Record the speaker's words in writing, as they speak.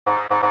Hey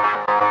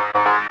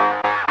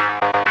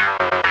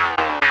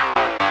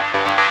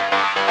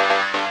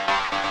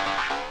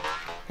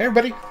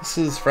everybody, this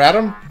is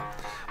Fradum,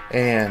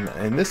 and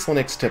in this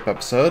Linux tip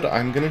episode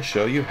I'm going to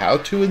show you how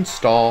to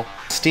install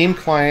Steam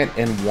client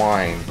in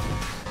Wine.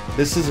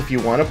 This is if you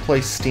want to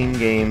play Steam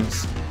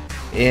games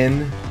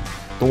in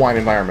the Wine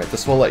environment.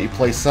 This will let you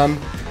play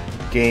some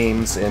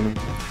games and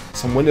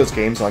some Windows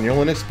games on your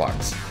Linux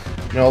box.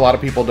 You know, a lot of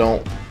people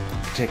don't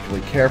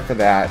particularly care for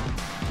that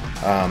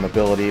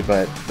ability,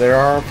 but there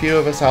are a few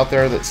of us out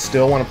there that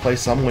still want to play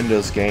some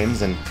Windows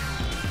games and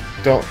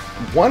don't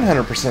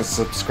 100%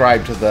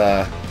 subscribe to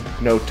the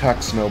no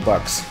tucks, no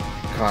bucks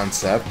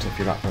concept. If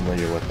you're not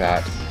familiar with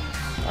that,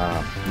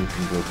 you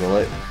can Google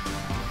it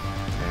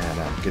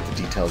and get the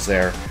details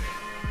there.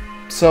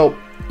 So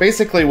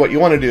basically what you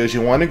want to do is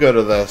you want to go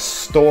to the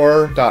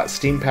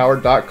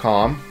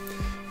store.steampowered.com,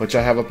 which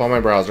I have up on my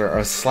browser, or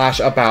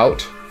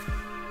 /about,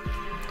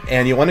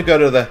 and you want to go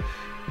to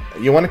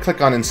you want to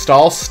click on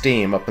Install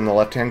Steam up in the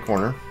left hand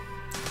corner,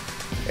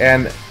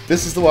 and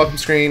this is the welcome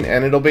screen,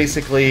 and it'll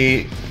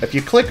basically, if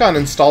you click on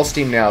Install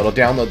Steam now, it'll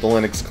download the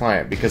Linux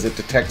client because it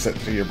detects it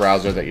through your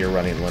browser that you're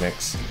running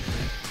Linux.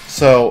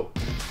 So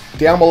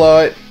down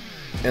below it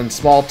in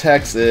small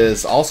text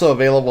is also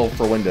available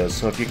for Windows.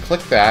 So if you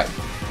click that,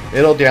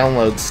 it'll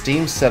download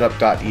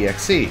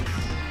steamsetup.exe.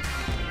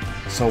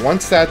 So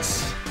once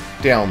that's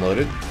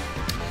downloaded,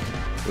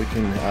 we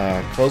can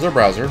close our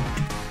browser,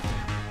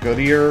 go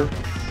to your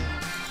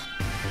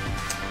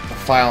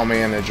file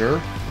manager,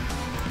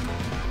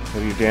 go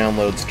to your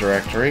downloads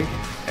directory,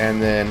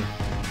 and then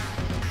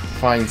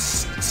find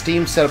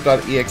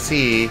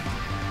steamsetup.exe,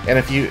 and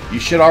if you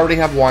should already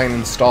have Wine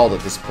installed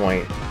at this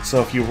point.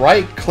 So if you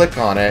right click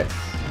on it,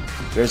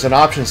 there's an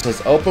option that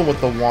says open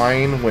with the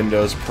Wine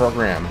Windows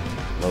program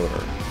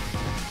loader.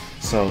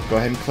 So go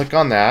ahead and click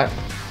on that,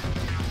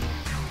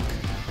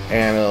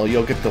 and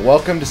you'll get the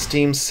welcome to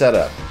Steam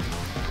setup.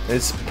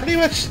 It's pretty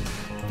much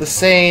the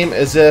same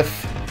as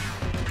if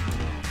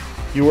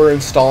you were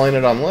installing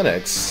it on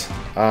Linux.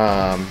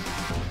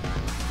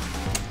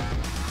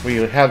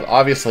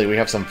 Obviously we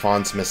have some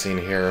fonts missing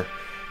here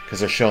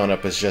because they're showing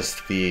up as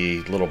just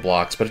the little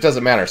blocks, but it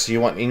doesn't matter. So you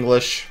want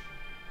English,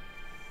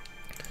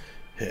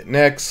 hit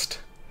next,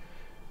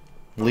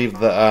 leave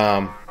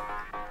the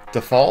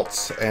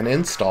defaults, and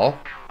install.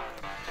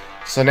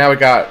 So now we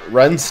got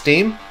run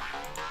Steam,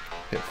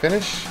 hit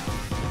finish,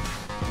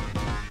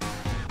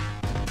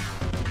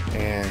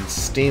 and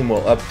Steam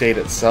will update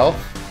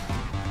itself.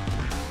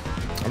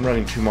 I'm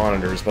running two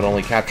monitors, but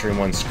only capturing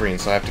one screen,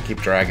 so I have to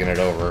keep dragging it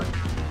over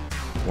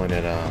when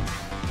it, and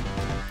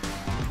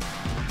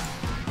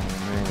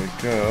there we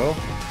go.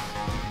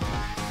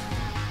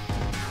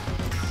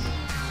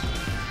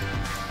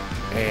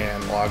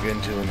 And log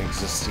into an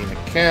existing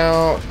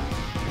account.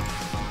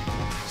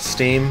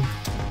 Steam,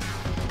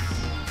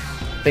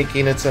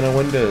 thinking it's in a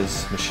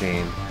Windows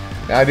machine.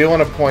 Now I do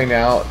want to point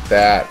out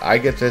that I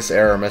get this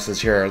error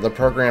message here. The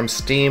program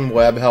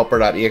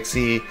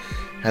steamwebhelper.exe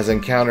has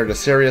encountered a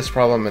serious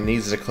problem and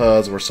needs to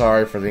close. We're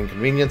sorry for the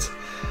inconvenience.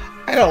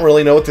 I don't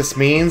really know what this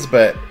means,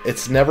 but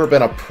it's never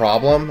been a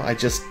problem. I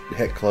just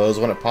hit close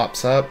when it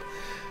pops up.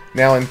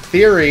 Now in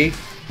theory,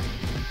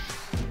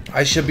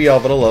 I should be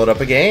able to load up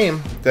a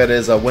game that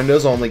is a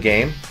Windows only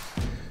game.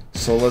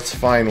 So let's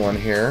find one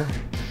here.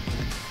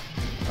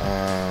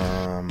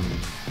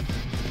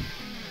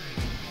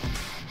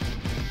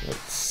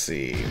 Let's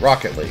see,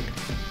 Rocket League.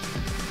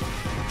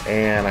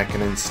 And I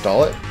can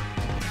install it.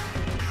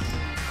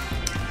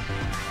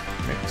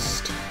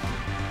 Next.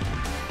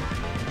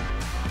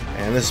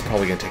 And this is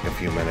probably going to take a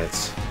few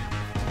minutes.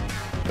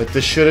 But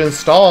this should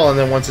install, and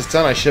then once it's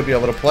done, I should be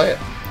able to play it.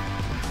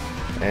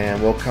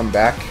 And we'll come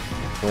back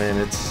when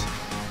it's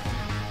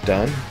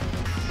done,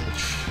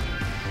 which,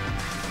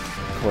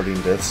 according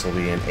to this, will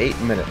be in 8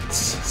 minutes.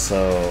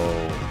 So,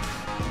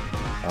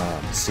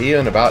 see you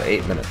in about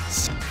 8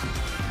 minutes.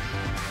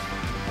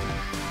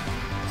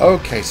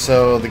 Okay,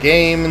 so the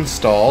game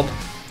installed.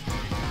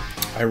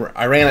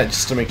 I ran it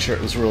just to make sure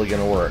it was really going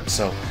to work.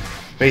 So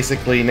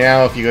basically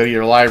now if you go to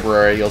your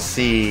library, you'll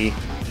see,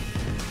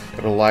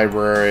 go to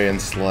library and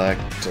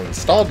select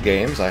installed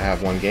games. I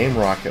have one game,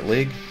 Rocket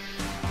League.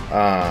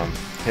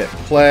 Hit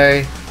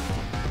play.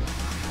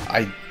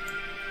 I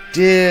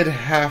did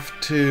have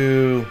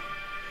to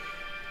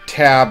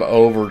tab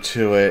over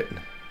to it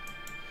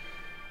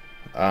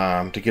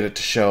to get it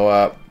to show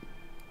up.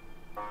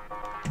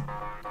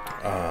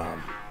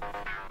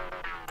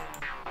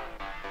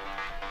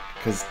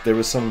 Because there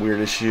was some weird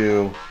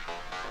issue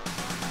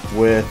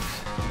with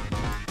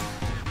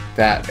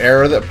that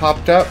error that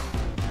popped up.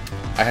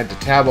 I had to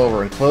tab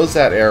over and close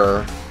that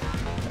error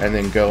and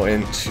then go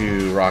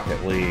into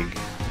Rocket League.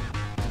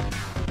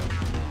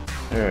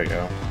 There we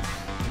go.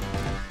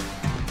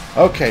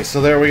 Okay, so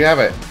there we have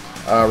it.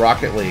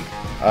 Rocket League.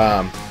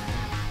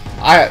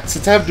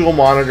 Since I have dual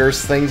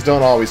monitors, things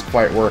don't always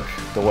quite work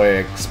the way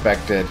I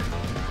expected.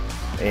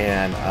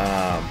 And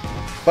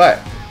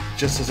but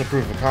just as a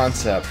proof of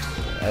concept,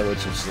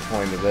 which is the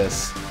point of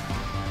this,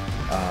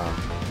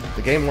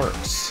 the game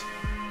works.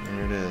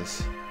 There it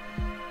is.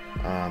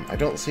 I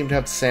don't seem to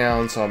have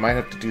sound, so I might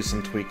have to do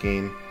some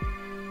tweaking.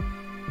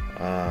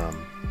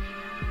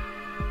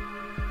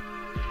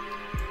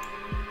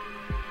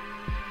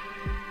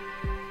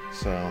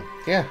 So,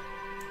 yeah.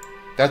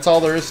 That's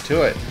all there is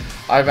to it.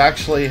 I've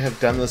actually have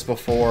done this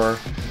before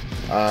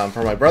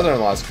for my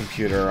brother-in-law's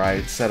computer.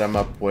 I set him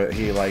up with,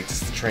 he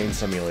likes train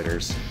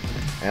simulators,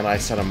 and I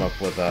set him up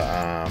with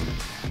a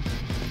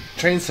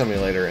train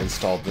simulator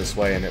installed this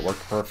way, and it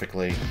worked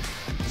perfectly.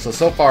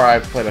 So far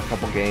I've played a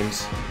couple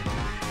games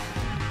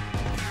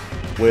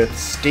with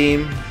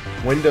Steam,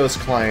 Windows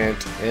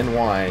client, and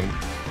Wine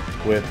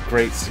with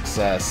great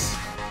success,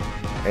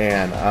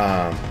 and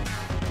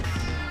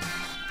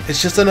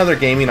it's just another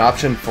gaming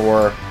option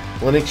for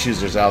Linux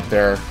users out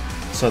there,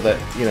 so that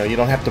you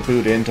don't have to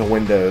boot into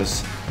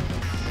Windows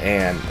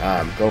and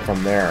go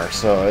from there.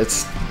 So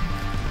it's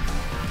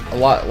a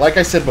lot, like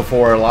I said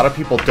before, a lot of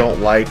people don't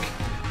like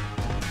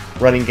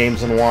running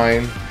games in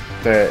Wine.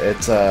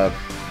 It's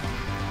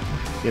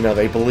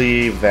they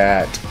believe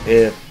that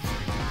if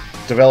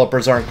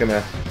developers aren't going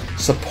to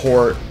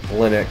support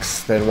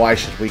Linux, then why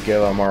should we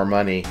give them our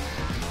money?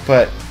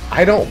 But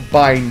I don't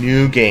buy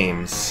new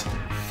games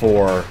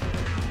for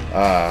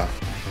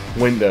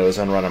Windows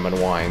and run them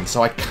in Wine,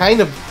 so I kind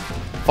of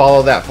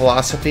follow that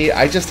philosophy.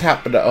 I just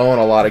happen to own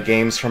a lot of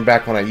games from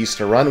back when I used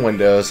to run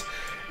Windows,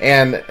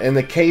 and in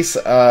the case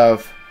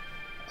of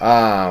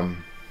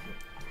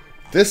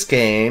this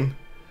game,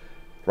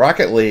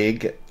 Rocket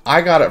League,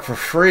 I got it for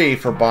free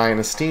for buying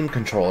a Steam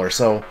controller.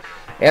 So,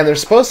 and they're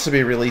supposed to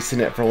be releasing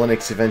it for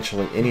Linux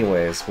eventually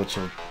anyways, which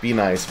will be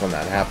nice when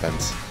that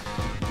happens.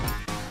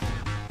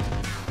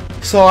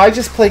 So I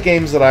just play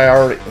games that I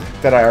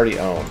already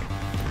own.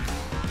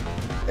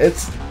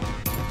 It's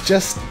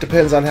just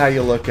depends on how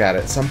you look at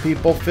it. Some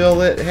people feel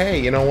that, hey,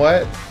 you know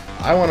what?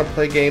 I want to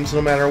play games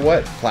no matter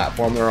what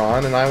platform they're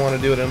on, and I want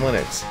to do it in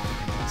Linux.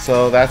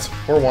 So that's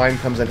where Wine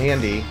comes in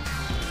handy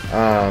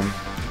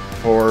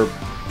for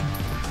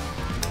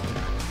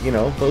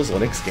those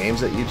Linux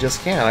games that you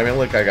just can't. I mean,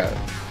 look, I got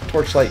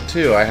Torchlight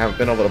 2. I haven't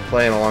been able to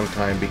play in a long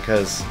time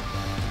because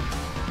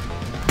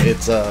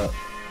it's a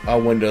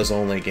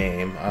Windows-only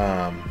game.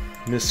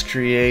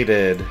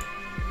 Miscreated.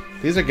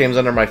 These are games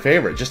under my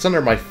favorite. Just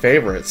under my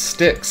favorite.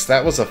 Styx.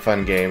 That was a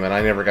fun game, and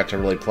I never got to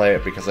really play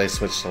it because I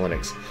switched to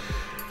Linux.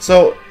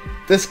 So,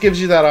 this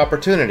gives you that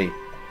opportunity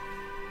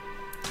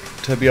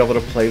to be able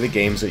to play the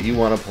games that you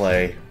want to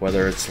play,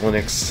 whether it's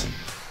Linux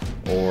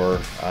or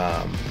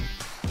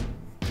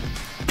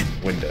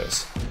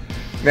Windows.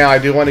 Now, I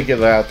do want to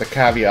give out the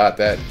caveat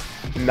that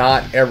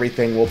not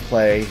everything will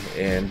play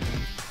in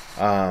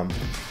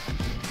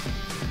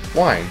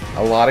Wine.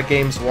 A lot of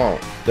games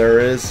won't. There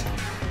is,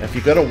 if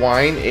you go to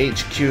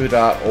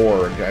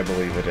winehq.org, I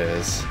believe it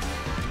is,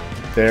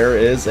 there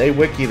is a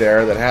wiki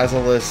there that has a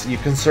list. You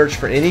can search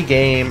for any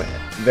game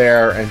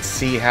there and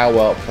see how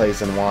well it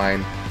plays in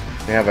Wine.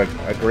 They have a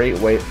great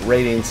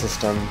rating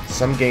system.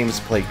 Some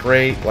games play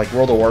great, like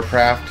World of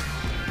Warcraft.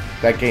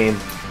 That game,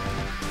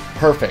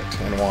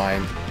 perfect in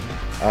Wine.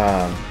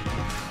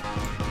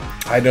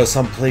 I know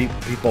some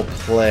people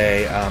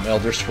play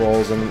Elder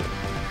Scrolls and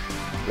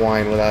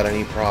Wine without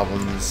any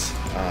problems.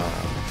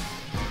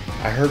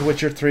 I heard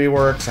Witcher 3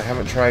 works. I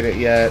haven't tried it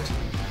yet.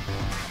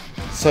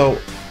 So,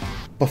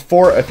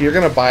 if you're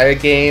going to buy a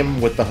game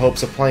with the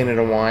hopes of playing it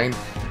in Wine,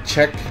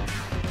 check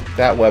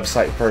that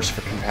website first for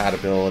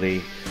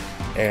compatibility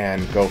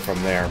and go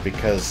from there,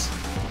 because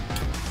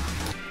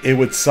it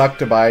would suck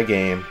to buy a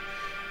game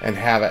and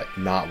have it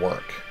not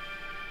work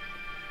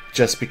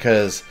just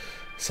because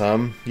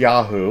some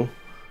Yahoo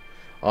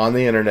on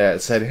the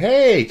internet said,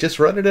 hey, just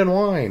run it in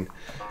Wine.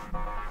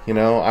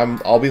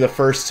 I'll be the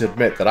first to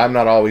admit that I'm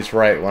not always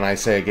right when I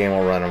say a game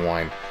will run in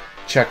Wine.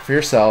 Check for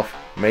yourself.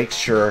 Make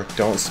sure.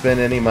 Don't spend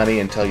any money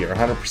until you're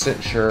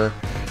 100% sure.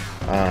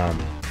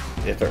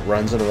 If it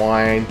runs in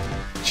Wine,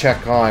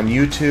 check on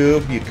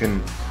YouTube. You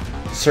can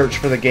search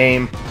for the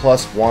game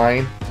plus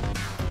Wine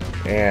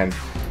and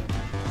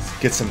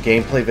get some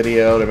gameplay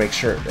video to make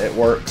sure it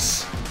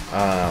works.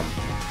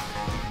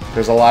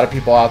 There's a lot of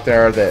people out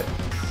there that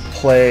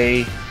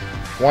play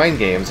Wine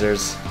games.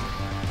 There's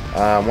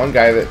one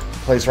guy that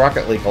plays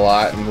Rocket League a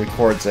lot and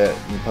records it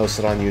and posts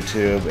it on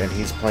YouTube, and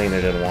he's playing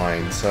it in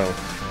Wine. So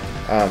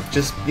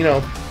just,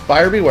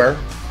 buyer beware.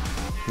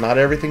 Not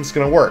everything's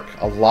going to work.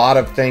 A lot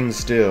of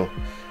things do.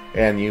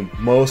 And you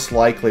most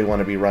likely want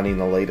to be running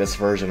the latest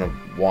version of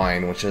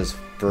Wine, which is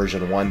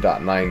version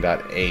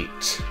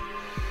 1.9.8.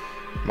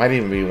 Might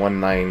even be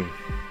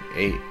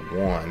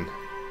 1.9.8.1.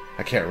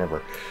 I can't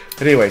remember.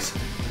 But anyways,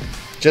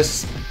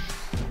 just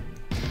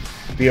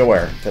be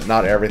aware that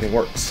not everything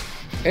works.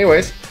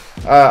 Anyways,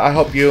 I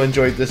hope you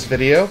enjoyed this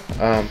video.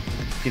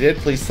 If you did,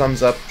 please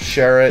thumbs up,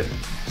 share it,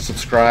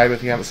 subscribe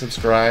if you haven't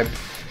subscribed,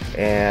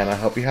 and I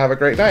hope you have a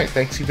great night.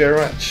 Thanks you very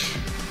much.